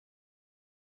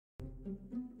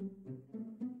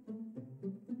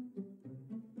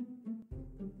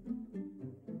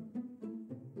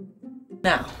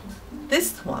Now,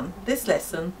 this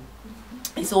lesson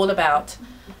is all about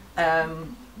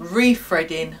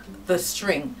re-threading the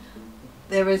string.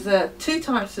 There is there's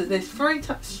three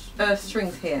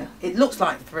strings here. It looks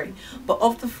like three, but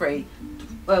of the three,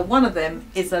 one of them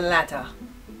is a ladder.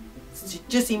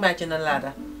 Just imagine a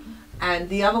ladder, and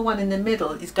the other one in the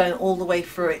middle is going all the way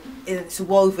through it. It's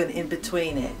woven in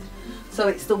between it. So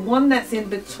it's the one that's in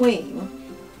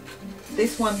between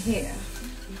this one here.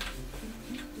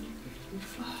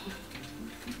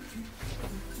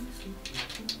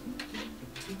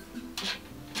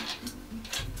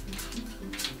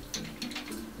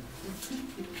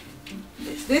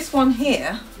 It's this one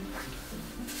here.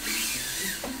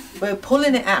 We're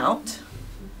pulling it out,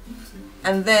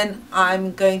 and then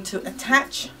I'm going to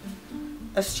attach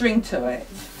a string to it.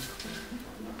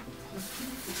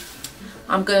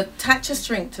 I'm going to attach a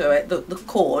string to it, the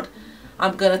cord.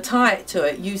 I'm going to tie it to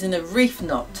it using a reef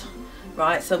knot,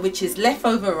 right? So which is left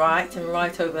over right and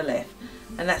right over left,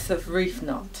 and that's a reef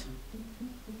knot.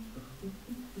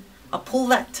 I pull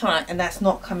that tight and that's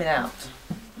not coming out.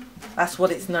 That's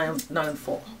what it's known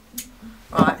for.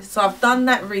 Right, so I've done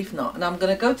that reef knot, and I'm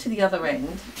going to go to the other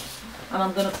end, and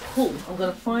I'm going to pull. I'm going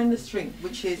to find the string,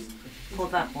 which is for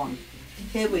that one.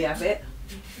 Here we have it.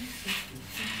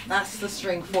 That's the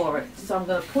string for it. So I'm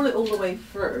going to pull it all the way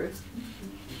through.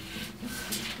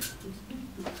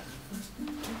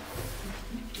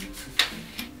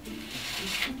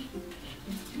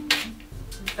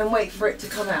 And wait for it to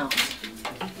come out.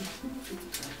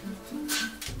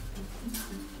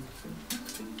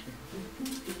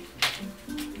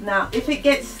 Now, if it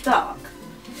gets stuck,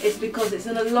 it's because it's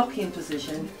in a locking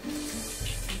position.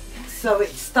 So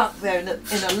it's stuck there in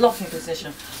a locking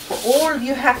position. But all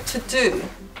you have to do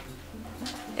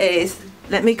is,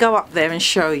 let me go up there and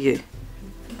show you.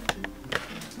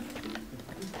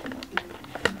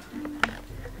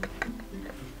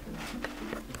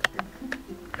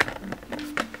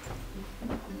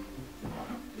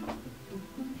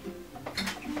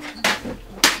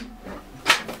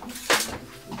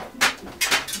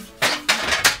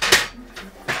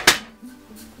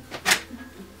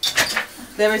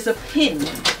 There is a pin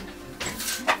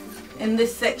in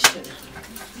this section.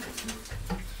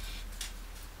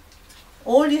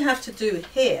 All you have to do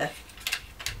here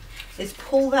is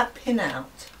pull that pin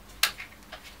out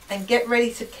and get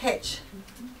ready to catch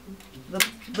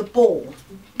the ball.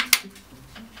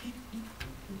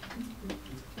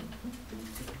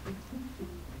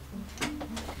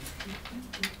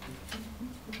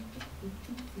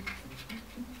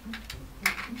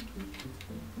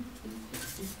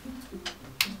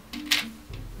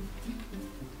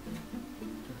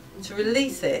 To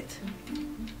release it,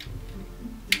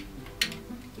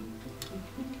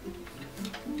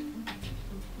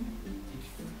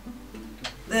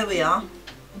 there we are.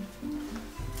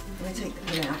 Let me take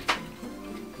the pin out.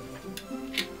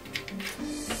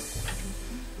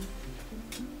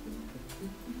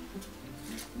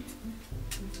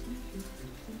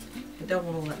 I don't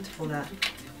want all that to fall out.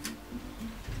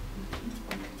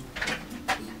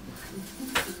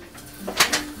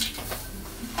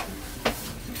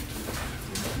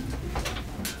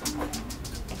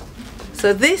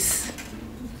 So this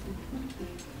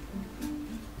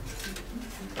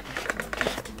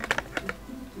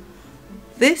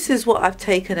is what I've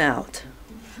taken out.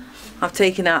 I've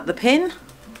taken out the pin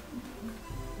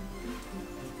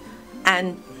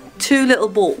and two little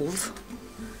balls,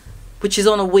 which is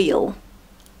on a wheel.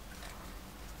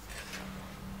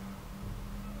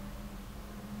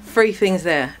 Three things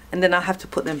there, and then I have to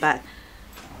put them back.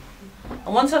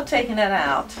 And once I've taken that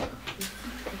out,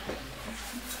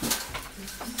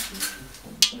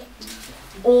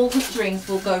 all the strings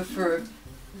will go through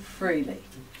freely.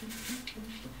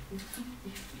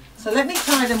 So let me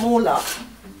tie them all up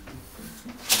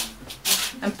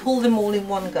and pull them all in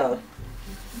one go.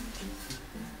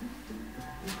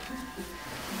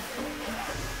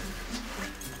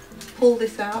 Pull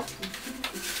this out.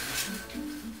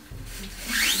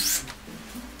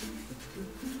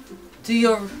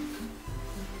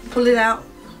 Pull it out,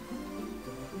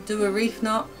 do a reef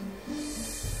knot,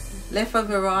 left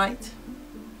over right,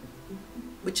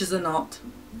 which is a knot,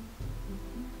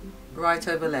 right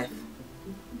over left,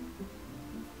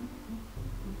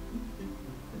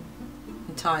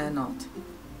 and tie a knot.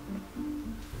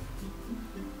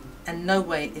 And no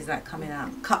way is that coming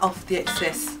out. Cut off the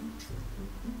excess.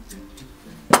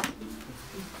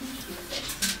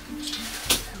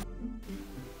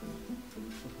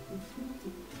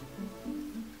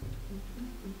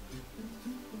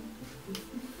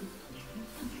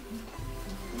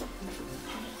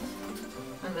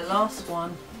 last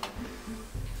one.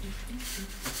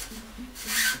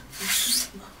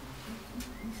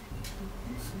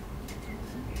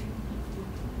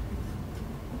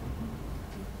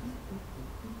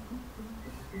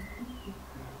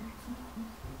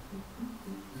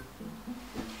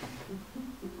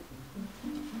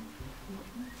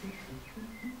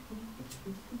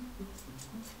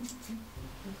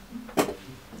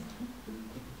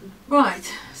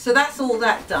 Right, so that's all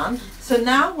that done. So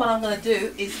now what I'm going to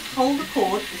do is hold the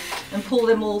cord and pull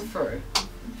them all through.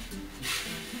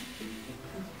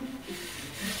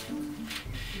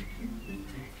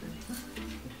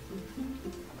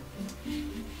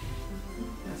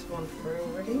 That's one through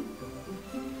already.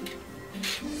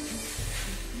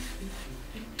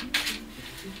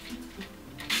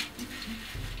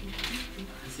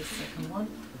 That's the second one.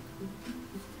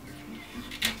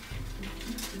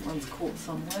 One's caught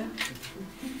somewhere.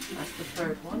 That's the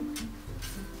third one.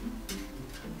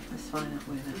 Let's find out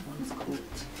where that one's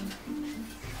caught.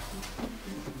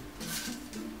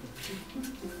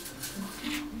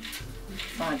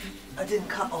 Fine, I didn't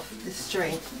cut off this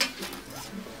string.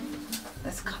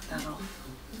 Let's cut that off.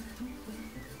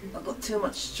 I've got too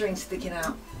much string sticking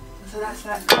out. So that's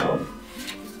that cut off.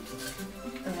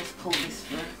 And let's pull this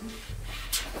through.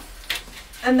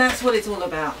 And that's what it's all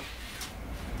about.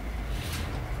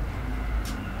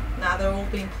 Now they're all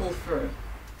being pulled through.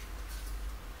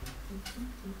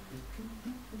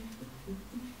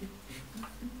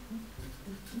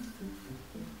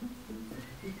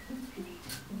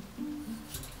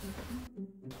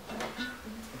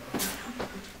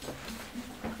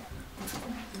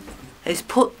 Let's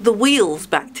put the wheels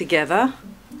back together.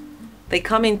 They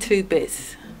come in 2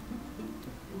 bits.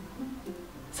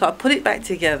 So I put it back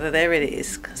together, there it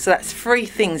is. So that's 3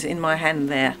 things in my hand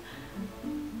there.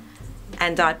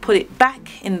 And I put it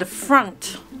back in the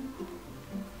front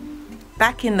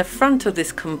of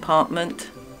this compartment,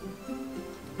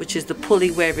 which is the pulley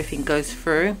where everything goes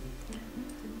through,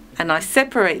 and I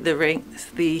separate the rings,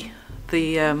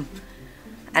 and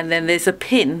then there's a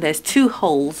pin, there's 2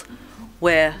 holes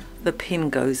where the pin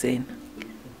goes in.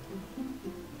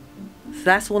 So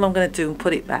that's what I'm going to do, and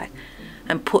put it back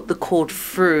and put the cord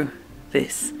through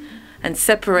this and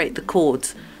separate the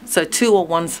cords. So 2 on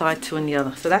one side, 2 on the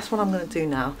other. So that's what I'm going to do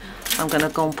now. I'm going to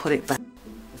go and put it back.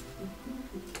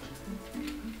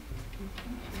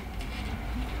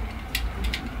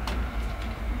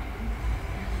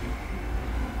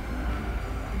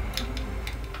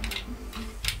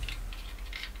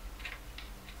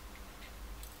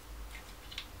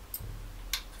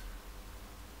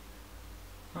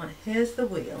 Right, here's the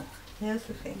wheel. Here's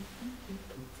the thing.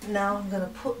 Now I'm going to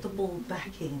put the ball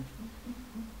back in.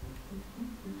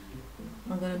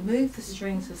 I'm going to move the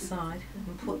strings aside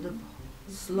and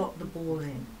slot the ball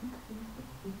in.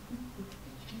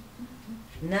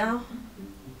 Now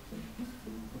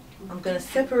I'm going to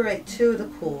separate 2 of the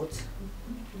cords.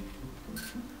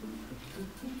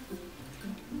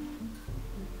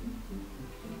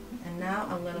 And now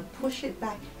I'm going to push it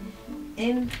back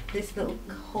in this little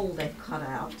hole they've cut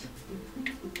out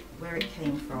where it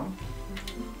came from,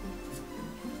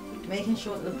 making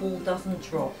sure that the ball doesn't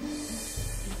drop.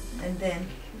 And then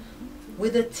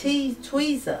with a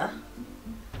tweezer,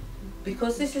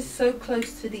 because this is so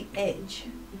close to the edge,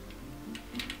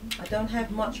 I don't have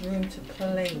much room to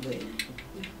play with.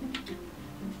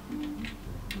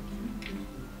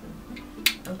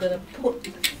 I'm going to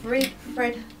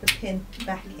thread the pin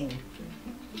back in.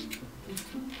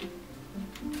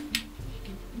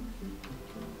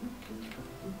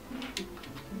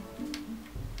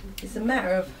 It's a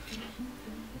matter of,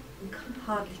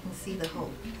 hardly can see the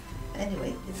hole.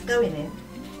 Anyway, it's going in.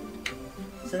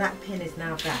 So that pin is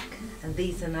now back and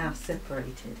these are now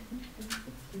separated.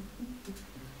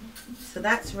 So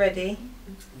that's ready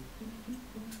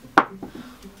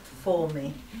for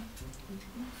me.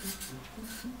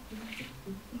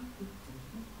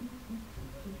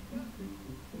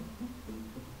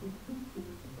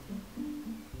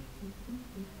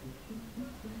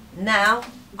 Now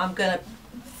I'm going to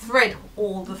thread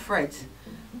all the threads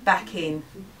back in.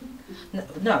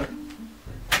 No,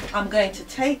 I'm going to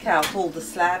take out all the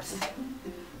slabs,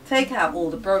 take out all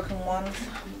the broken ones.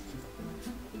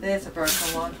 There's a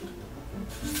broken one.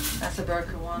 That's a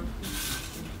broken one.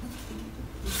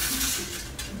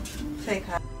 Take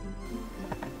out.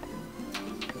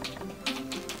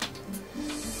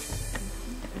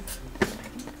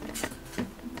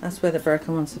 That's where the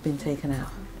broken ones have been taken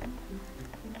out.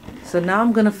 So now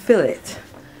I'm going to fill it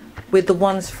with the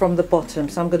ones from the bottom.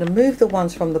 So I'm going to move the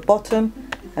ones from the bottom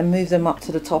and move them up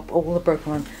to the top, all the broken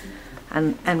ones,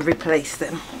 and replace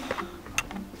them.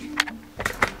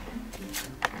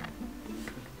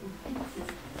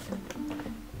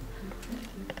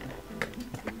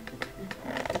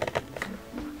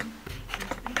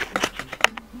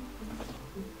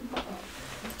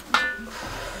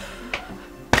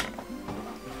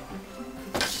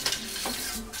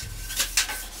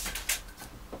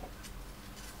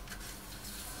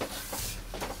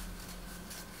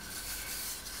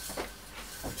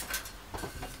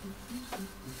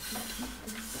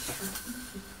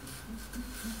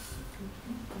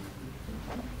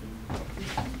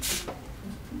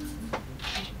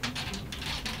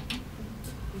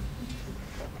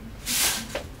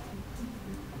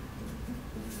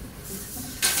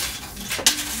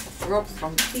 rob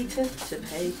from Peter to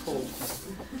pay Paul.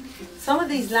 Some of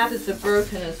these ladders are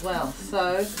broken as well,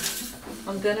 so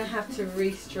I'm going to have to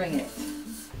restring it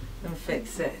and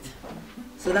fix it.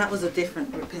 So that was a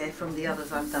different repair from the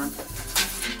others I've done.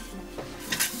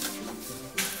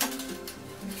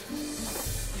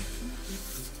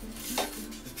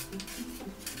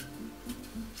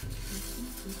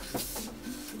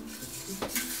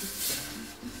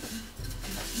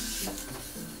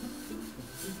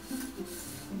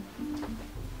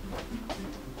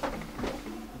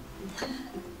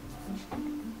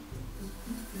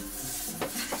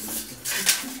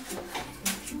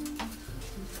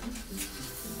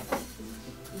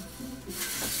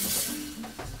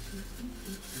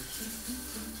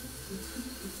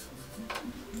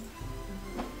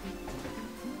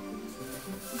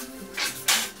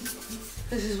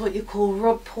 This is what you call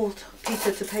rob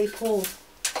Peter to pay Paul.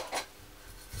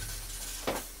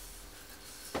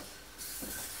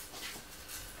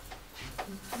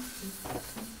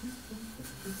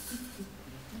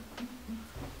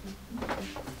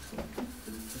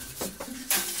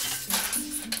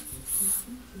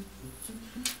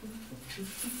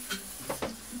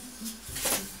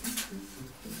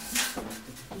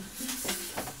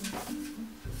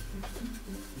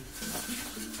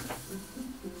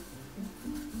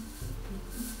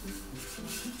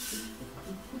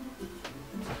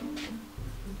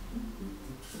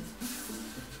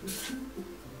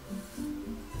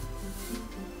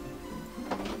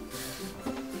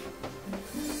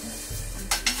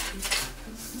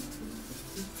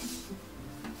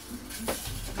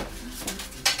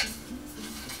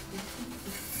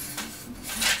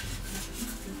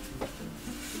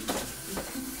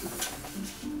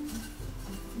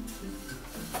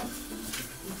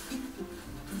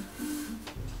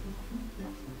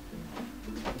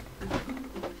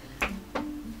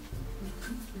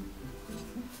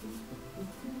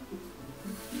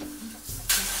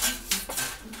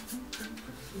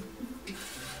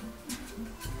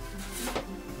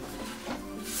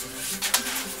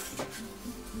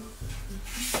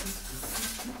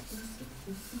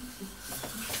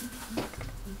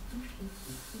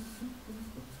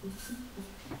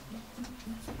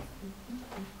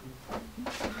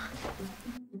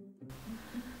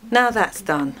 Now that's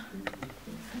done.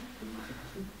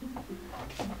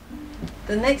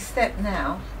 The next step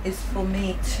now is for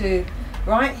me to,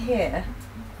 right here,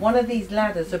 one of these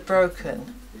ladders are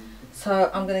broken.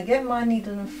 So I'm going to get my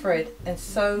needle and thread and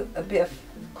sew a bit of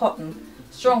cotton,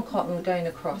 strong cotton going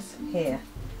across here.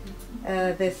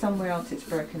 There's somewhere else it's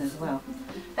broken as well.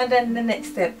 And then the next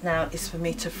step now is for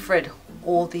me to thread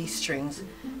all these strings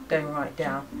going right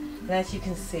down. And as you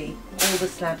can see, all the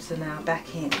slabs are now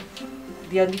back in.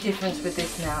 The only difference with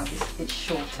this now is it's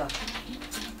shorter.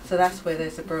 So that's where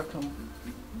there's a broken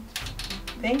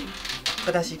thing.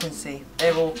 But as you can see,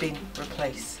 they've all been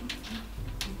replaced.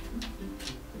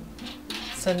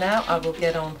 So now I will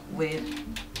get on with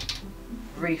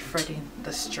re-threading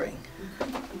the string.